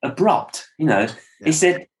abrupt, you know. Yeah. He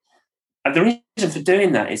said, the reason for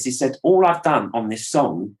doing that is, he said, all I've done on this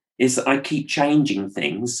song is that I keep changing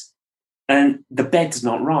things and the bed's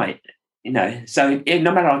not right, you know. So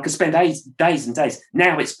no matter, I could spend days and days.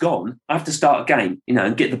 Now it's gone. I have to start again, you know,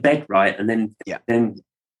 and get the bed right and then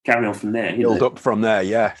carry on from there. Build up from there,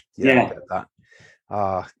 yeah. I get that.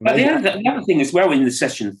 But the other thing as well in the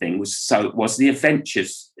session thing was the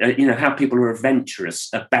adventures, you know, how people are adventurous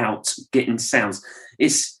about getting sounds.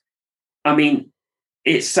 It's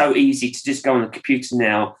so easy to just go on the computer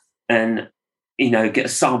now and, you know, get a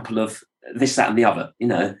sample of this, that, and the other, you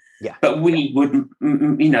know. Yeah. But we would,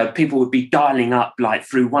 you know, people would be dialing up like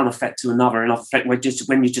through one effect to another effect, where just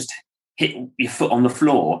when you just hit your foot on the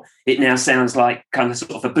floor, it now sounds like kind of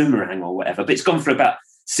sort of a boomerang or whatever. But it's gone through about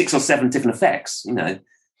 6 or 7 different effects, you know.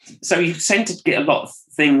 So you tend to get a lot of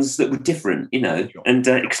things that were different, you know, and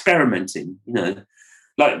experimenting, you know.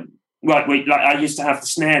 Like I used to have the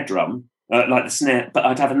snare drum, like the snare, but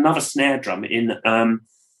I'd have another snare drum in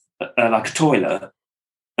like a toilet,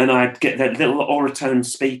 and I'd get that little Auratone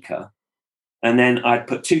speaker, and then I'd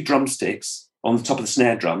put 2 drumsticks on the top of the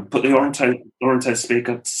snare drum, put the Auratone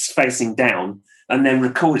speaker facing down, and then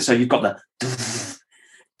record it so you've got the...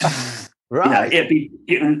 Right.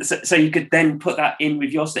 You know, so you could then put that in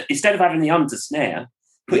with your snare. Instead of having the under snare,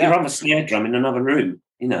 put your other snare drum in another room,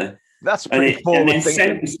 you know. That's pretty cool. And then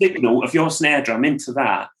send the signal of your snare drum into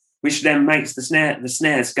that, which then makes the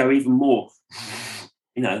snares go even more,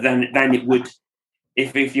 you know, than it would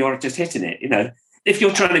if you're just hitting it, you know. If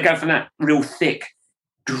you're trying to go for that real thick,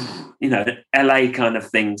 you know, LA kind of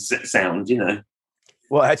thing sound, you know.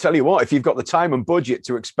 Well, I tell you what, if you've got the time and budget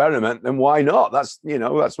to experiment, then why not? That's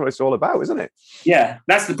what it's all about, isn't it? Yeah,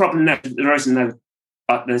 that's the problem. There's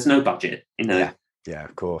no budget, you know. Yeah,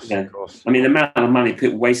 of course. Yeah. Of course. I mean, the amount of money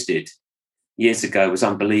people wasted years ago was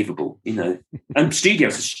unbelievable, you know. And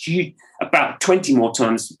studios are about 20 more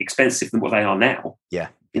times expensive than what they are now. Yeah.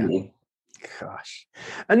 You know? Gosh.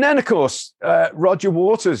 And then, of course, Roger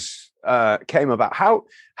Waters came about. How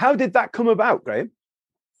did that come about, Graham?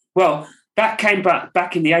 Well, that came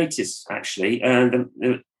back in the 80s, actually.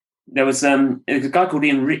 There was a guy called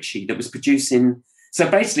Ian Ritchie that was producing. So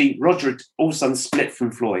basically, Roger had all of a sudden split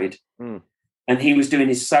from Floyd, and he was doing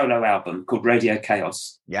his solo album called Radio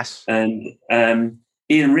Chaos. Yes. And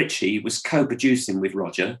Ian Ritchie was co-producing with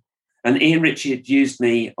Roger, and Ian Ritchie had used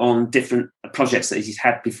me on different projects that he's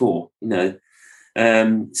had before, you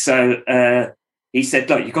know. So he said,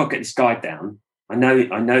 "Look, you've got to get this guy down. I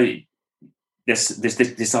know." There's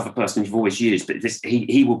this other person you've always used, but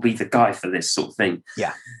he will be the guy for this sort of thing.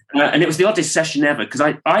 Yeah. And it was the oddest session ever, because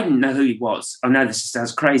I didn't know who he was. I know this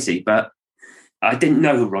sounds crazy, but I didn't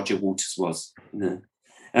know who Roger Waters was. You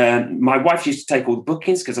know? My wife used to take all the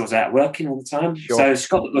bookings because I was out working all the time. Sure. So she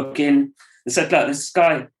got the booking and said, "Look, this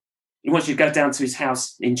guy, he wants you to go down to his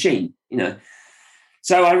house in Sheen," you know.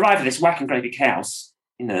 So I arrived at this whacking great big house,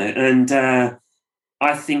 you know, and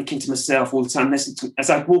I thinking to myself all the time, as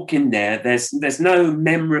I walk in there, there's no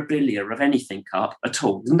memorabilia of anything up at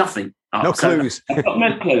all. There's nothing up. No clues. I've got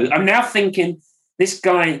no clue. I'm now thinking this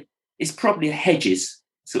guy is probably a Hedges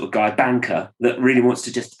sort of guy, banker, that really wants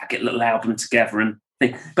to just get a little album together and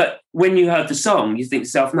think. But when you heard the song, you think to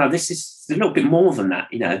yourself, no, this is a little bit more than that,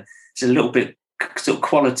 you know. It's a little bit sort of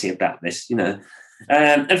quality about this, you know.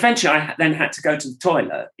 Eventually, I then had to go to the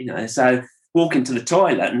toilet, you know, so walk into the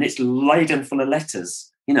toilet and it's laden full of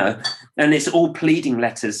letters, you know, and it's all pleading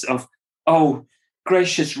letters of, "Oh,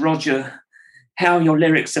 gracious Roger, how your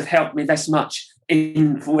lyrics have helped me this much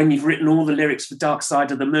for when you've written all the lyrics for Dark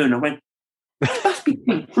Side of the Moon." I went, "It must be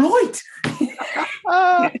Pink Floyd."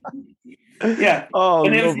 Yeah. Oh,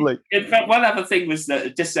 lovely. In fact, one other thing was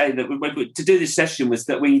that, just saying that to do this session was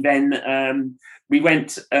that we then we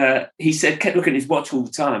went. He said, kept looking at his watch all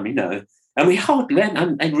the time, you know. And we hardly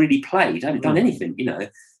hadn't really played, hadn't done anything, you know. And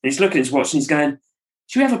he's looking at his watch and he's going,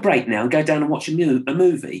 should we have a break now and go down and watch a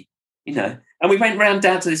movie? You know, and we went round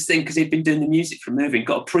down to this thing because he'd been doing the music for a movie and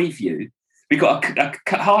got a preview. We got a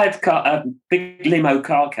hired car, a big limo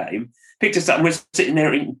car came, picked us up, and we're sitting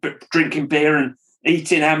there drinking beer and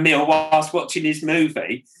eating our meal whilst watching his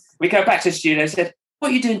movie. We go back to the studio and said,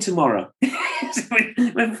 what are you doing tomorrow?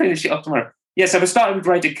 We'll finish it off tomorrow. Yeah, so we started with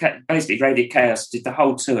Radio Chaos, did the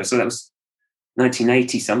whole tour. So that was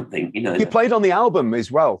 1980 something, you know. You played on the album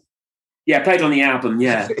as well. Yeah, I played on the album,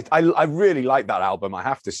 yeah. I really like that album, I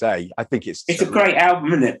have to say. I think it's a great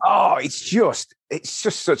album, isn't it? Oh, it's just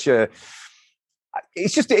such a...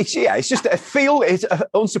 It's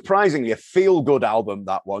unsurprisingly a feel-good album,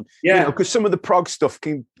 that one. Yeah. Because some of the prog stuff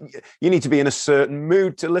you need to be in a certain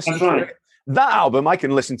mood to listen to it. That album I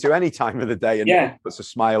can listen to any time of the day and it puts a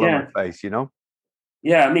smile on my face, you know?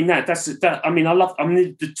 Yeah, I mean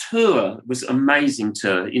the tour was an amazing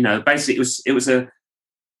tour. You know, basically it was a,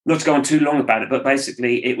 not to go on too long about it, but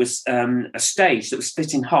basically it was a stage that was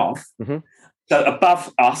split in half. Mm-hmm. So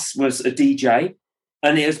above us was a DJ,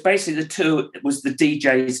 and it was basically the tour was the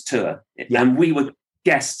DJ's tour, and we were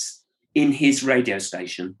guests in his radio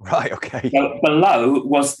station. Right. Okay. So below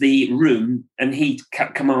was the room, and he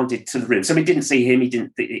commanded to the room. So we didn't see him. We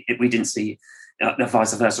didn't see the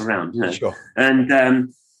vice versa around. You know. Sure. And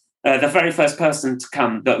the very first person to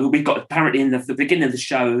come that we got, apparently in the beginning of the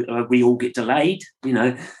show, we all get delayed, you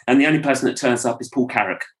know, and the only person that turns up is Paul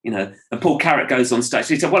Carrack, you know, and Paul Carrack goes on stage.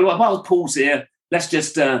 So he said, well, while Paul's here, let's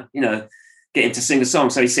just, get him to sing a song.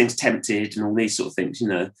 So he seems tempted and all these sort of things, you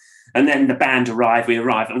know. And then the band we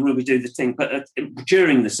arrive, and we do the thing. But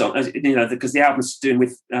during the song, you know, because the album's doing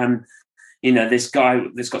with, this guy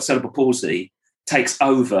that's got cerebral palsy takes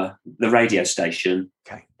over the radio station,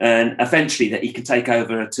 and eventually that he can take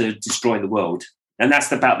over to destroy the world, and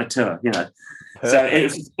that's about the tour, you know.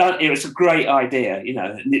 Perfect. So it was a great idea, you know,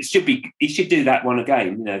 and he should do that one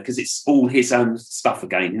again, you know, because it's all his own stuff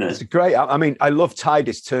again, you know. It's great. I mean, I love Tide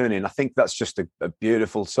is Turning. I think that's just a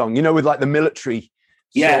beautiful song, you know, with like the military.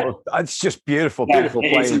 Yeah, it's just beautiful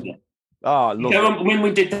playing. Oh, I love it. When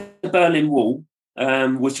we did the Berlin Wall,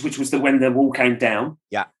 which was when the wall came down.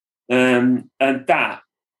 Yeah. And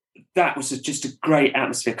that was just a great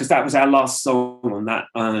atmosphere, because that was our last song on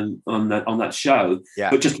that show. Yeah.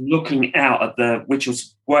 But just looking out at which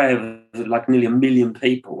was where like nearly 1 million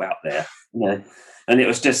people out there, you know, and it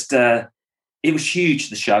was just it was huge,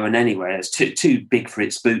 the show, and anyway, it's too big for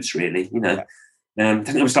its boots, really, you know. Yeah. I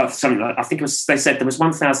think it was like something like, they said there was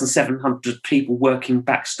 1,700 people working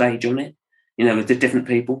backstage on it, you know, with the different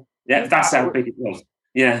people. Yeah, that's how big it was.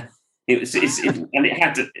 Yeah. And it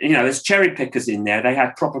had, you know, there's cherry pickers in there. They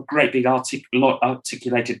had proper great big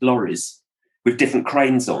articulated lorries with different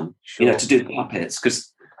cranes on, you know, to do the puppets.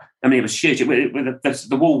 Because I mean, it was huge.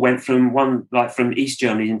 The wall went from from East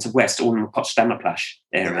Germany into West, all in the Potsdamer Platz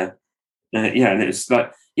area. And it was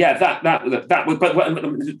like, that was.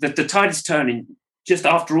 But the Tide is Turning. Just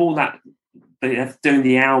after all that, doing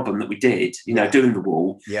the album that we did, you know, doing the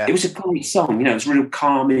Wall. Yeah, it was a great song. You know, it was real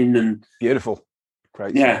calming and beautiful.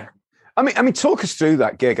 Great. Yeah. I mean, talk us through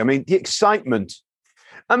that gig. I mean, the excitement.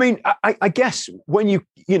 I mean, I guess when you've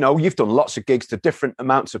done lots of gigs to different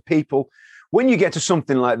amounts of people. When you get to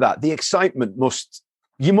something like that, the excitement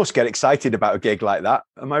you must get excited about a gig like that.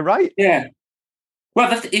 Am I right? Yeah.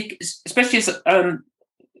 Well, especially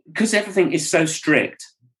because everything is so strict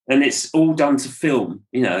and it's all done to film.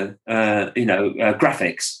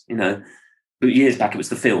 Graphics. You know, years back it was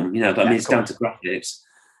the film. You know, but I mean, it's down to graphics.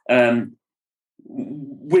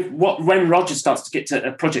 When Roger starts to get to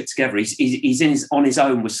a project together, he's on his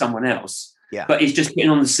own with someone else. Yeah. But he's just putting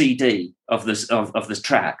on the CD of the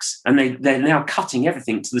tracks, and they're now cutting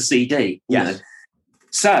everything to the CD. Yes. You know?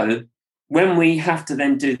 So when we have to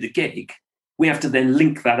then do the gig, we have to then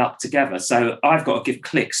link that up together. So I've got to give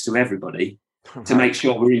clicks to everybody to make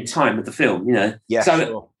sure we're in time with the film. You know. Yeah.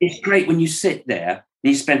 So it's great when you sit there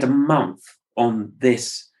and you spend a month on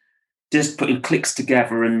this, just putting clicks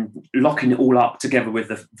together and locking it all up together with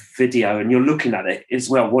the video, and you're looking at it as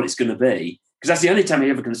well, what it's going to be, because that's the only time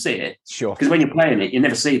you're ever going to see it. Sure. Because when you're playing it, you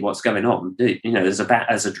never see what's going on. You know, as a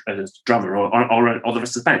drummer or the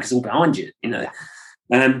rest of the band, because it's all behind you. You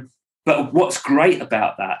know. But what's great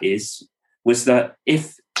about that was that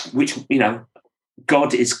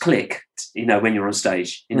God is click. You know, when you're on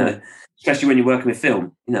stage. You know, especially when you're working with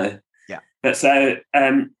film. You know. Yeah. But so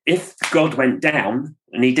if God went down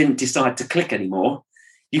and he didn't decide to click anymore,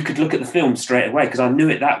 you could look at the film straight away, because I knew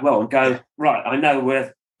it that well, and go, right, I know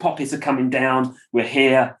where poppies are coming down, we're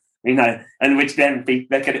here, you know, and which then they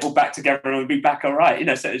get it all back together and we'll be back all right, you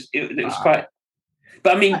know. So it was quite.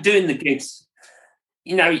 But I mean, doing the gigs,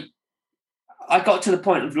 you know, I got to the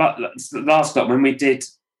point of last lot when we did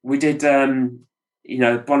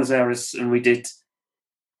Buenos Aires, and we did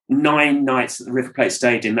 9 nights at the River Plate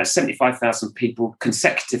Stadium. That's 75,000 people,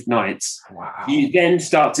 consecutive nights. Wow. You then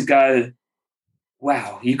start to go,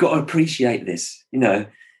 wow, you've got to appreciate this,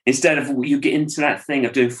 instead of you get into that thing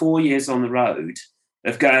of doing 4 years on the road,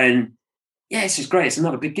 of going, yeah, it's just great, it's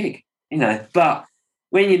another big gig, But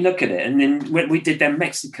when you look at it, and then when we did then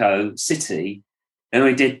Mexico City,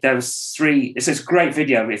 and there was 3, it's a great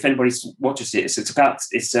video, if anybody watches it, it's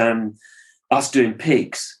us doing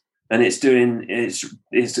pigs. And it's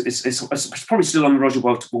probably still on the Roger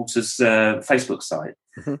Waters Facebook site,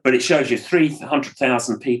 but it shows you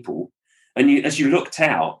 300,000 people, and as you looked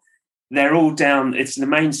out, they're all down. It's the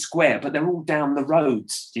main square, but they're all down the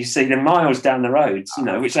roads. You see, they're miles down the roads,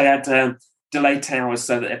 which they had delay towers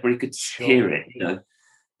so that everybody could hear it,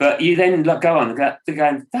 But you then go on and go,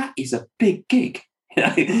 that is a big gig.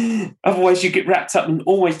 Otherwise, you get wrapped up in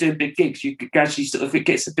always doing big gigs. You actually it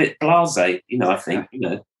gets a bit blasé, I think,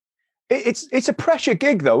 It's a pressure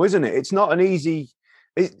gig, though, isn't it? It's not an easy.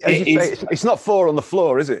 It's not 4 on the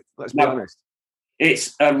floor, is it? Let's be honest.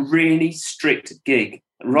 It's a really strict gig.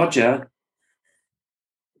 Roger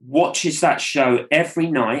watches that show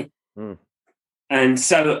every night, and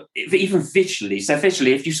so even visually. So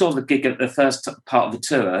visually, if you saw the gig at the first part of the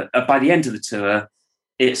tour, by the end of the tour,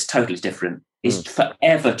 it's totally different. He's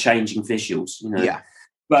forever changing visuals, Yeah.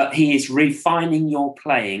 But he is refining your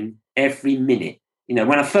playing every minute.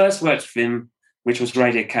 When I first worked with him, which was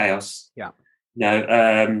Radio Chaos,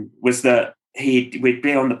 was that we'd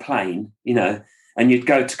be on the plane, and you'd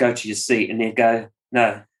go to your seat, and he'd go,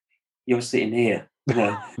 "No, you're sitting here."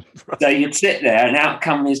 Right. So you'd sit there, and out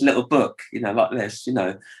come his little book, like this,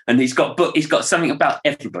 and he's got something about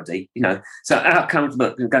everybody, So out comes the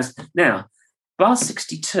book and goes, "Now, bar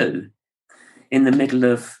 62, in the middle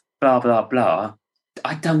of blah blah blah.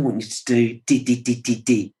 I don't want you to do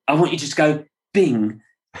d. I want you to just go bing,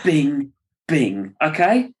 bing, bing.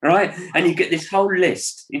 Okay, right?" And you get this whole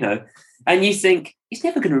list, and you think he's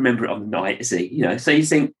never going to remember it on the night, is he? So you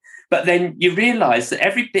think, but then you realise that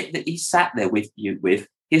every bit that he sat there with you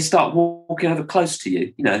he'll start walking over close to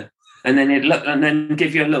you, and then he'd look and then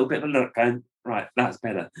give you a little bit of a look, going, right, that's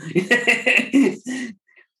better.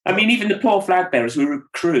 I mean, even the poor flag bearers who were a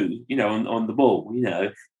crew, on the wall,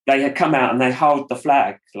 they had come out and they hold the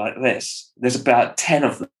flag like this. There's about 10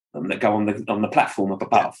 of them that go on the platform up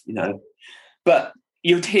above, But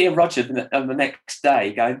you'd hear Roger on the next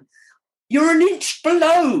day going, "You're an inch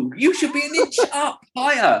below. You should be an inch up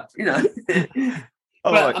higher,"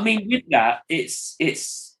 But I mean, with that, it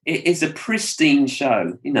is a pristine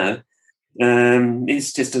show,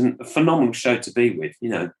 It's just a phenomenal show to be with,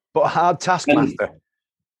 But a hard taskmaster.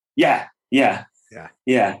 Yeah. He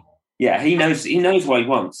knows what he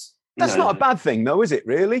wants. That's not a bad thing, though, is it?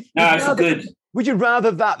 Really? No, it's good. Would you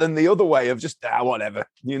rather that than the other way of just whatever?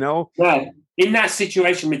 Well, in that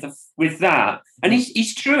situation with that, and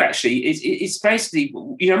he's true actually. It's basically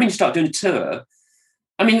you start doing a tour.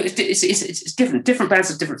 I mean, it's different. Different bands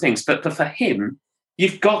have different things, but for him,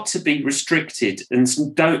 you've got to be restricted and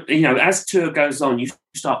don't, as tour goes on, you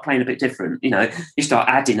start playing a bit different, you start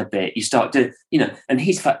adding a bit, you start doing, and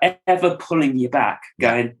he's forever pulling you back,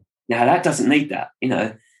 going, "Now that doesn't need that,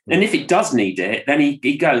 And if it does need it, then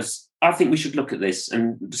he goes, "I think we should look at this,"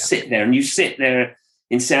 and sit there, and you sit there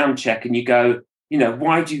in sound check and you go,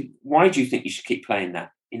 why do you think you should keep playing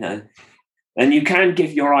that, And you can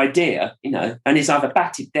give your idea, and it's either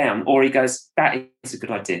batted down or he goes, "That is a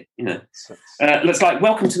good idea," Looks like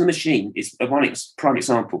Welcome to the Machine is one prime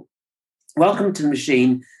example. Welcome to the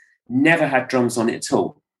Machine never had drums on it at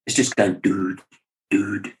all. It's just going, dude,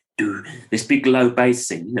 this big low bass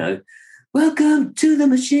thing, "Welcome to the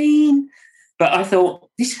Machine." But I thought,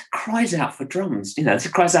 this cries out for drums, this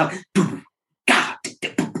cries out, boom, ga,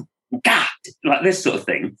 ga, like this sort of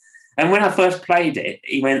thing. And when I first played it,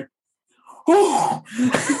 he went, "Oh,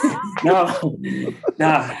 no,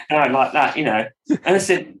 like that," And I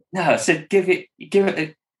said, give it,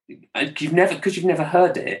 because you've never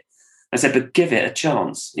heard it. I said, but give it a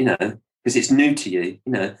chance, because it's new to you,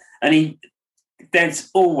 And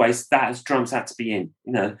there's always that as drums had to be in,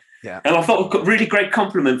 Yeah. And I thought a really great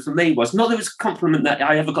compliment for me was, not that it was a compliment that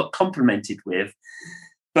I ever got complimented with,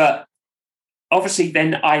 but obviously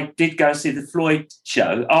then I did go see the Floyd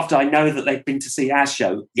show after I know that they'd been to see our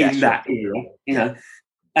show in that era,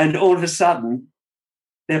 and all of a sudden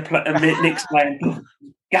they're Nick's playing,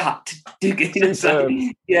 "God,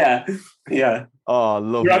 yeah. Oh,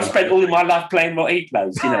 lovely. I've spent all of my life playing what he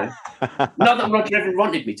plays, Not that Roger ever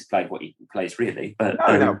wanted me to play what he plays, really, but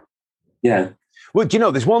no. Yeah. Well, do you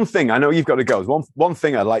know, there's one thing, I know you've got to go. There's one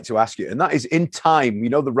thing I'd like to ask you, and that is in time, the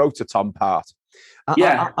rototom part.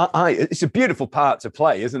 Yeah. It's a beautiful part to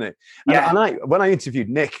play, isn't it? Yeah. And when I interviewed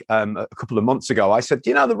Nick a couple of months ago, I said, do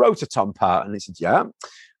you know the rototom part? And he said, yeah.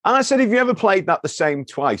 And I said, have you ever played that the same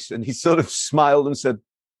twice? And he sort of smiled and said,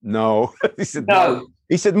 no. He said, no.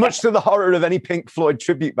 He said, much to the horror of any Pink Floyd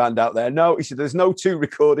tribute band out there. No, he said, there's no two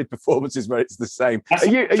recorded performances where it's the same.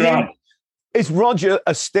 Is Roger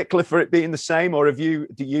a stickler for it being the same, or do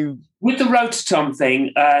you? With the rototom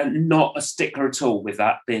thing, not a stickler at all with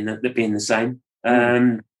that being the same.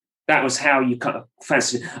 That was how you kind of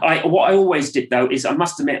fancied it. What I always did, though, is I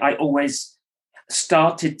must admit, I always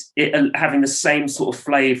started it having the same sort of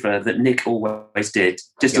flavour that Nick always did.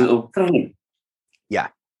 Just a little,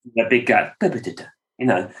 a big guy,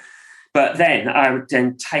 But then I would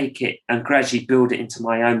then take it and gradually build it into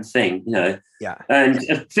my own thing, Yeah. And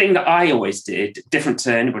a thing that I always did, different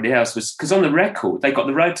to anybody else, was because on the record they got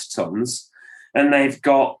the rototoms, and they've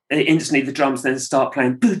got instantly the drums then start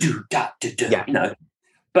playing boo doo da da da,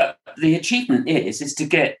 But the achievement is to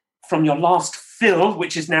get from your last fill,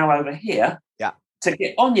 which is now over here, to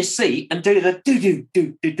get on your seat and do the do do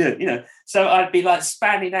do do do, So I'd be like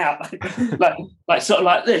spanning out, like sort of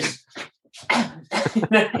like this. And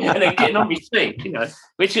then getting on my seat,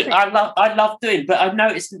 which I love doing. But I've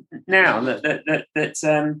noticed now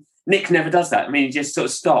that Nick never does that. I mean, he just sort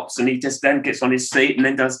of stops and he just then gets on his seat and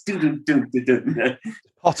then does do.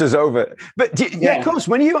 Potters over. But of course,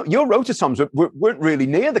 when your rototoms weren't really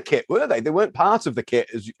near the kit, were they? They weren't part of the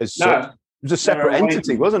kit as such. It was a separate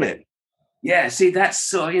entity, wasn't it? Yeah, see, that's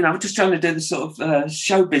sort of, I'm just trying to do the sort of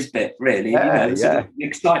showbiz bit, really, sort of the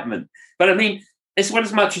excitement. But I mean, it's not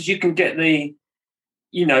as much as you can get the,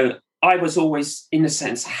 I was always, in a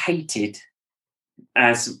sense, hated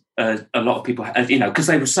as a lot of people, because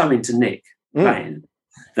they were so into Nick playing,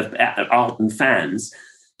 the ardent fans.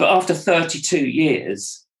 But after 32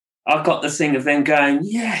 years, I got the thing of them going,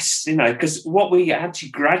 yes, because what we actually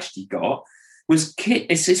gradually got was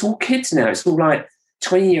kids. It's all kids now. It's all like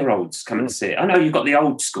 20-year-olds coming to see it. I know you've got the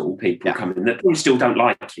old school people coming that probably still don't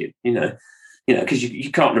like you, because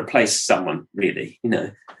you can't replace someone really,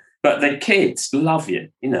 But the kids love you,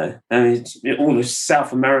 I mean, all the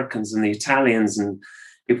South Americans and the Italians and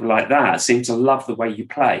people like that seem to love the way you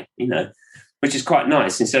play, which is quite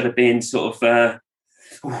nice instead of being sort of,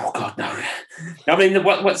 oh God, no. I mean,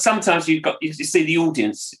 what sometimes you see the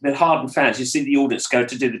audience, the hardened fans, you see the audience go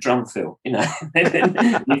to do the drum fill, and then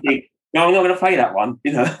you think, no, I'm not going to play that one,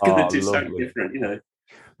 I'm going to do something different,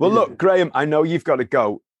 Well, look, Graham, I know you've got to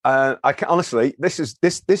go. I can, honestly, this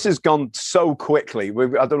has gone so quickly.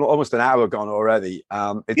 I don't know, almost an hour gone already.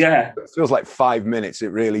 It feels like 5 minutes.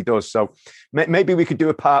 It really does. So maybe we could do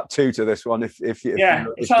a part 2 to this one. If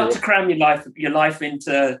it's hard to cram your life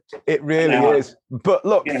into. It really is. But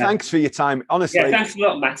look, thanks for your time. Honestly, thanks a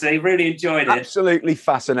lot, Matty. Really enjoyed it. Absolutely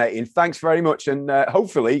fascinating. Thanks very much, and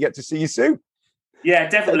hopefully get to see you soon. Yeah,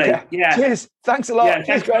 definitely. Yeah. Cheers. Thanks a lot. Yeah,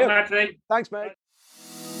 thanks, Graham. Matty. Thanks, mate.